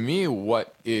to me,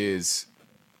 what is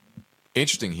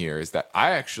interesting here is that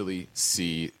I actually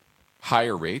see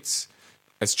higher rates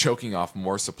as choking off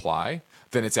more supply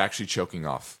than it's actually choking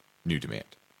off new demand.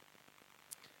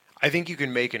 I think you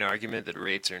can make an argument that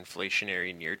rates are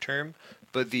inflationary near term,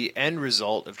 but the end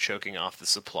result of choking off the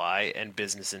supply and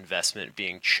business investment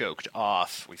being choked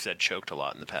off, we've said choked a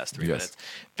lot in the past 3 minutes,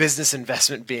 business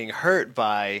investment being hurt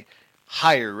by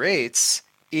higher rates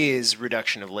is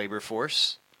reduction of labor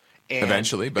force. And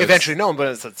eventually, but that's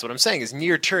what I'm saying is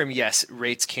near term, yes,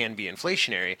 rates can be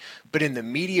inflationary, but in the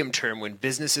medium term, when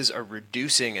businesses are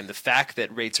reducing and the fact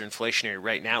that rates are inflationary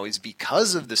right now is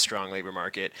because of the strong labor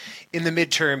market, in the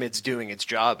midterm, it's doing its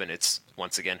job and it's,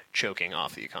 once again, choking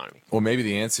off the economy. Well, maybe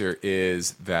the answer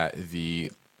is that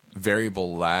the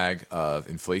variable lag of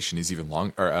inflation is even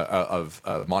longer, or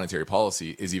of monetary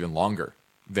policy is even longer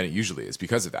than it usually is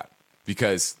because of that.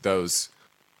 Because those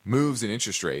moves in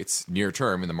interest rates near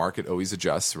term, and the market always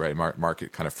adjusts, right?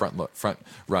 Market kind of front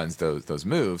runs those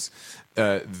moves.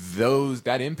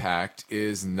 That impact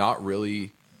is not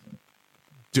really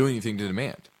doing anything to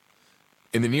demand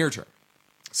in the near term.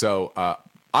 So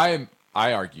I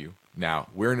argue now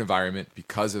we're in an environment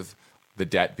because of the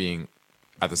debt being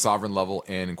at the sovereign level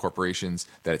and in corporations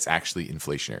that it's actually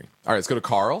inflationary. All right, let's go to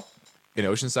Carl in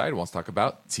Oceanside who wants to talk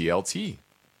about TLT.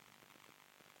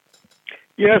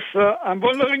 Yes, I'm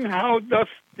wondering how does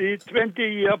the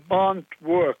 20-year bond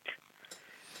work?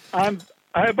 I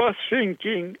was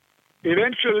thinking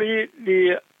eventually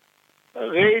the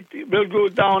rate will go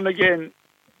down again.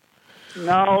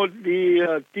 Now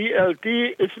the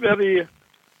TLT is very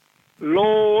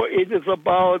low. It is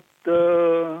about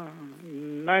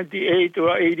 98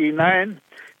 or 89.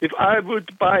 if I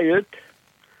would buy it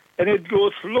and it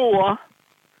goes lower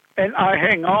and I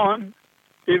hang on,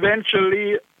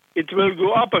 eventually it will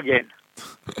go up again.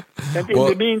 And in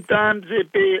the meantime, they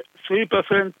pay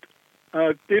 3%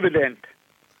 dividend.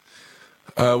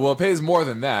 Well, it pays more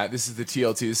than that. This is the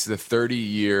TLT. This is a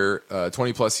 30-year,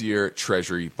 20-plus year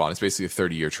Treasury bond. It's basically a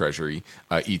 30-year Treasury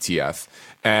ETF.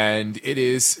 And it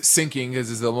is sinking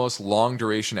because it's the most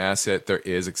long-duration asset there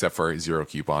is, except for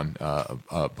zero-coupon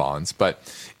bonds.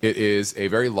 But it is a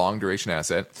very long-duration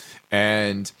asset.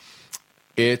 And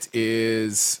it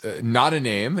is not a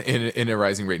name in a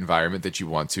rising rate environment that you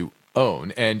want to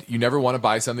own, and you never want to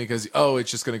buy something because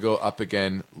it's just going to go up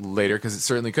again later, because it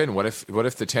certainly could. And what if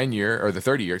the 10-year or the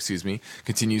 30-year,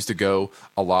 continues to go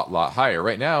a lot higher?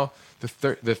 Right now, the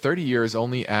 30-year is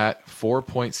only at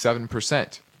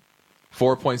 4.7%.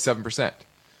 4.7%.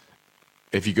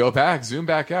 If you go back, zoom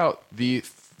back out, the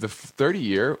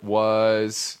 30-year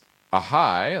was a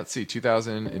high. Let's see,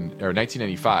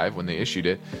 1995 when they issued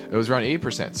it. It was around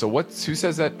 8%. So who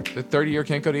says that the 30-year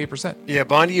can't go to 8%? Yeah,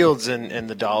 bond yields and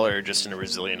the dollar are just in a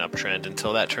resilient uptrend.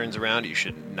 Until that turns around, you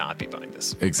should not be buying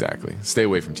this. Exactly. Stay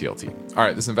away from TLT. All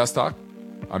right, this is Invest Talk.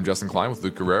 I'm Justin Klein with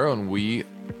Luke Guerrero, and we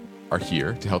are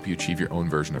here to help you achieve your own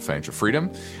version of financial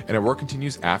freedom. And our work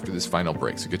continues after this final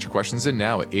break. So get your questions in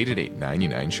now at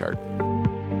 888-99-CHART.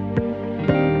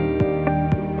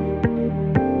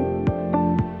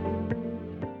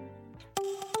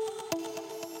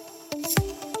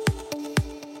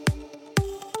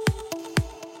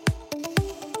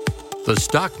 The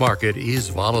stock market is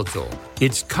volatile.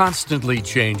 It's constantly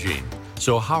changing.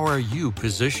 So how are you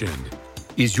positioned?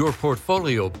 Is your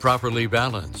portfolio properly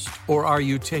balanced, or are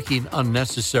you taking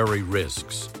unnecessary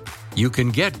risks? You can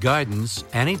get guidance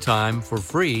anytime for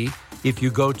free if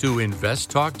you go to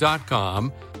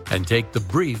investtalk.com and take the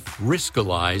brief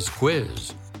Riskalyze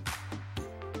quiz.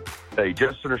 Hey,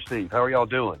 Justin or Steve, how are y'all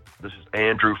doing? This is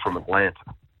Andrew from Atlanta.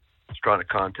 I was trying to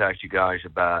contact you guys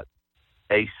about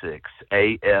ASIX,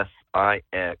 ASIX,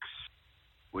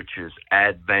 which is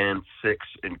Advan 6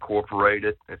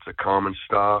 Incorporated. It's a common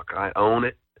stock. I own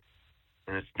it,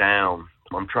 and it's down.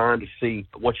 I'm trying to see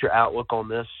what's your outlook on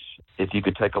this. If you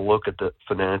could take a look at the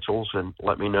financials and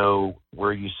let me know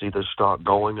where you see this stock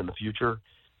going in the future.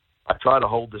 I try to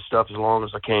hold this stuff as long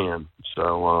as I can,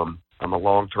 so I'm a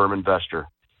long-term investor.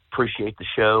 Appreciate the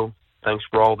show. Thanks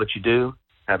for all that you do.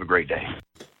 Have a great day.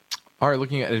 All right,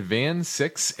 looking at Advan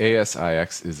 6,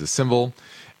 ASIX is the symbol.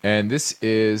 And this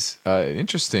is an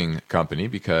interesting company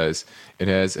because it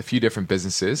has a few different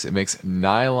businesses. It makes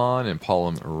nylon and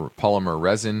polymer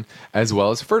resin, as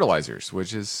well as fertilizers,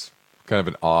 which is kind of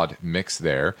an odd mix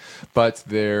there. But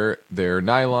their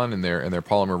nylon and their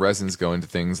polymer resins go into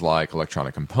things like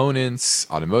electronic components,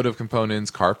 automotive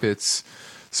components, carpets,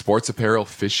 sports apparel,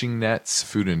 fishing nets,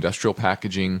 food and industrial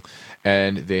packaging,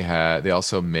 and they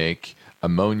also make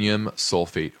ammonium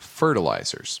sulfate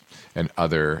fertilizers and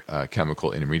other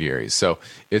chemical intermediaries. So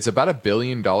it's about $1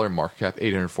 billion market cap,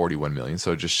 $841 million,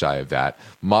 so just shy of that.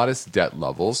 Modest debt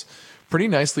levels, pretty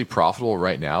nicely profitable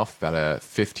right now, about a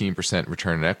 15%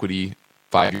 return on equity.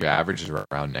 5-year average is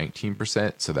around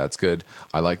 19%, so that's good.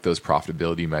 I like those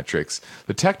profitability metrics.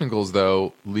 The technicals,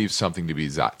 though, leave something to be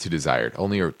desired.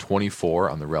 Only are 24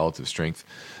 on the relative strength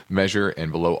measure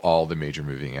and below all the major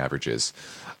moving averages.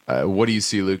 What do you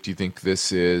see, Luke? Do you think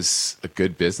this is a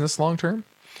good business long term?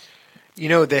 You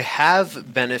know, they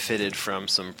have benefited from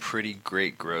some pretty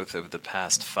great growth over the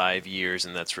past 5 years,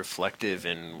 and that's reflective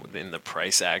in the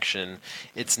price action.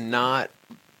 It's not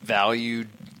valued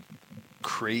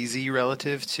crazy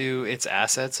relative to its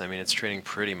assets. I mean, it's trading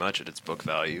pretty much at its book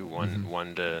value,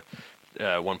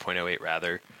 1.08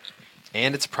 rather,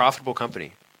 and it's a profitable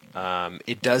company.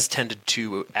 It does tend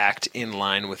to act in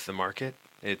line with the market.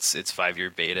 Its 5-year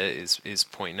beta is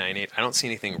 0.98. I don't see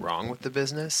anything wrong with the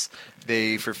business.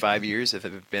 They, for 5 years,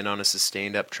 have been on a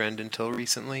sustained uptrend until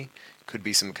recently. Could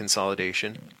be some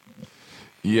consolidation.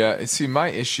 Yeah, see, my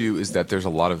issue is that there's a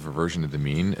lot of reversion to the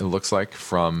mean, it looks like,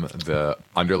 from the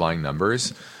underlying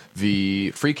numbers.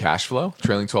 The free cash flow,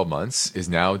 trailing 12 months, is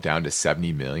now down to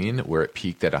 $70 million, where it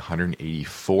peaked at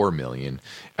 $184 million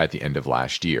at the end of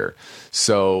last year.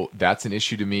 So that's an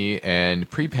issue to me. And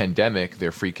pre-pandemic,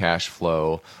 their free cash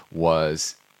flow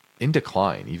was in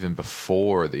decline even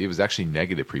before. It was actually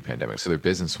negative pre-pandemic. So their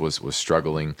business was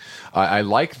struggling. I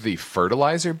like the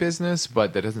fertilizer business,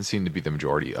 but that doesn't seem to be the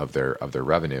majority of their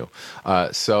revenue.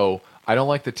 So I don't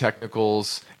like the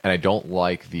technicals, and I don't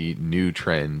like the new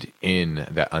trend in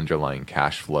that underlying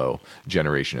cash flow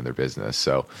generation in their business.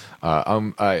 So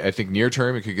I think near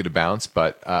term it could get a bounce,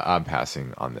 but I'm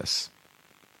passing on this.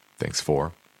 Thanks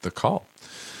for the call.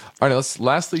 All right, let's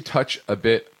lastly touch a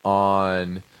bit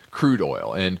on crude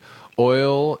oil. And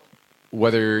oil,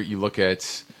 whether you look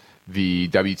at the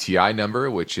WTI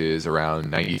number, which is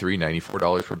around $93,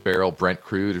 $94 per barrel, Brent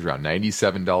crude is around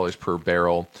 $97 per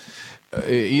barrel.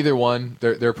 Either one,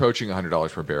 they're approaching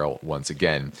 $100 per barrel once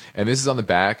again. And this is on the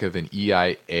back of an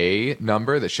EIA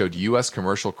number that showed U.S.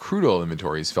 commercial crude oil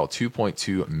inventories fell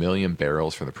 2.2 million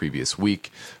barrels from the previous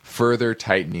week, further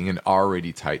tightening an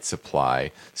already tight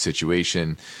supply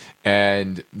situation.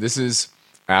 And this is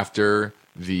after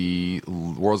the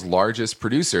world's largest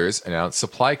producers announced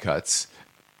supply cuts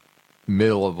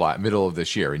middle of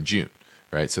this year in June.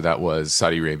 Right, so that was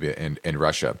Saudi Arabia and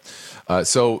Russia.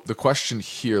 So the question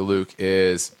here, Luke,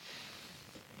 is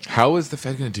how is the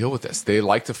Fed going to deal with this? They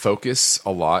like to focus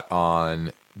a lot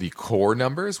on the core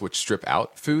numbers, which strip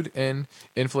out food and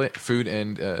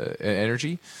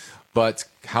energy. But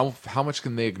how much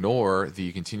can they ignore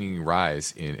the continuing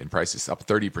rise in prices, up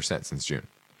 30% since June?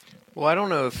 Well, I don't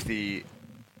know if the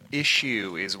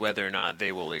issue is whether or not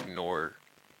they will ignore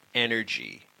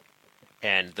energy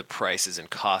and the prices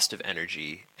and cost of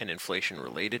energy and inflation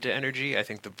related to energy. I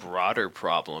think the broader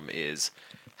problem is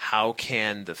how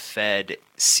can the Fed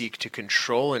seek to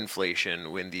control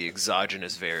inflation when the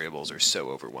exogenous variables are so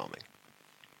overwhelming?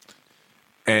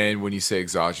 And when you say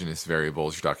exogenous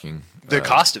variables, you're talking the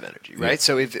cost of energy, right? Yeah.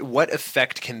 So what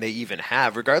effect can they even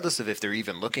have, regardless of if they're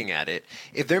even looking at it?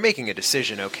 If they're making a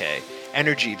decision, okay,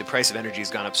 energy, the price of energy has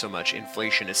gone up so much,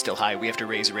 inflation is still high, we have to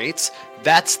raise rates.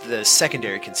 That's the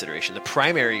secondary consideration. The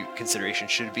primary consideration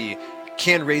should be,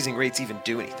 can raising rates even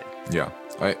do anything? Yeah,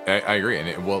 I agree. And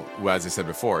as I said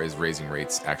before, is raising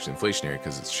rates actually inflationary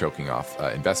because it's choking off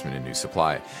investment in new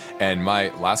supply? And my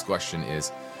last question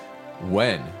is,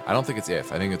 when, I don't think it's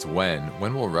if, I think it's when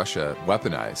will Russia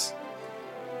weaponize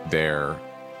their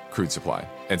crude supply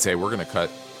and say, we're going to cut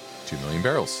 2 million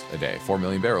barrels a day, 4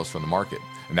 million barrels from the market?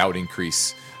 And that would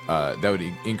increase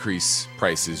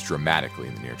prices dramatically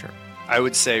in the near term. I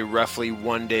would say roughly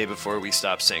one day before we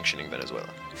stop sanctioning Venezuela.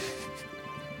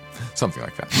 Something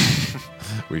like that.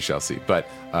 We shall see. But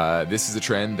this is a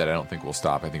trend that I don't think will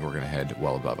stop. I think we're going to head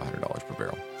well above $100 per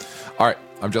barrel. All right,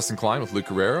 I'm Justin Klein with Luke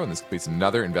Guerrero, and this completes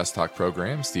another Invest Talk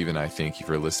program. Steve and I thank you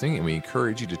for listening, and we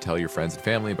encourage you to tell your friends and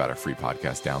family about our free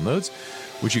podcast downloads,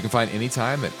 which you can find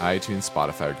anytime at iTunes,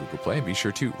 Spotify, or Google Play, and be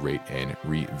sure to rate and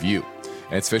review.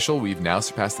 And it's official, we've now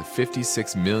surpassed the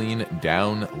 56 million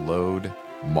download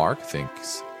mark,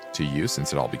 thanks to you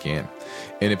since it all began.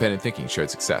 Independent thinking, shared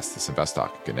success. This is Invest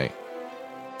Talk. Good night.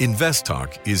 Invest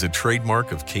Talk is a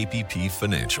trademark of KPP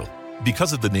Financial.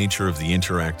 Because of the nature of the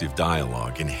interactive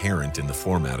dialogue inherent in the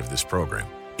format of this program,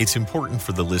 it's important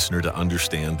for the listener to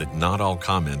understand that not all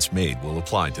comments made will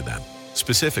apply to them.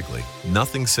 Specifically,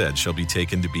 nothing said shall be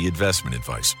taken to be investment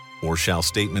advice, or shall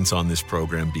statements on this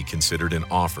program be considered an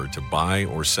offer to buy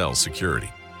or sell security.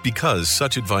 Because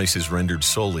such advice is rendered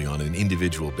solely on an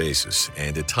individual basis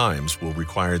and at times will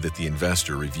require that the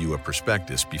investor review a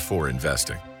prospectus before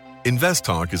investing. Invest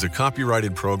Talk is a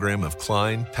copyrighted program of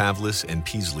Klein, Pavlis, and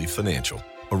Peasley Financial,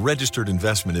 a registered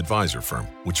investment advisor firm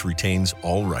which retains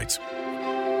all rights.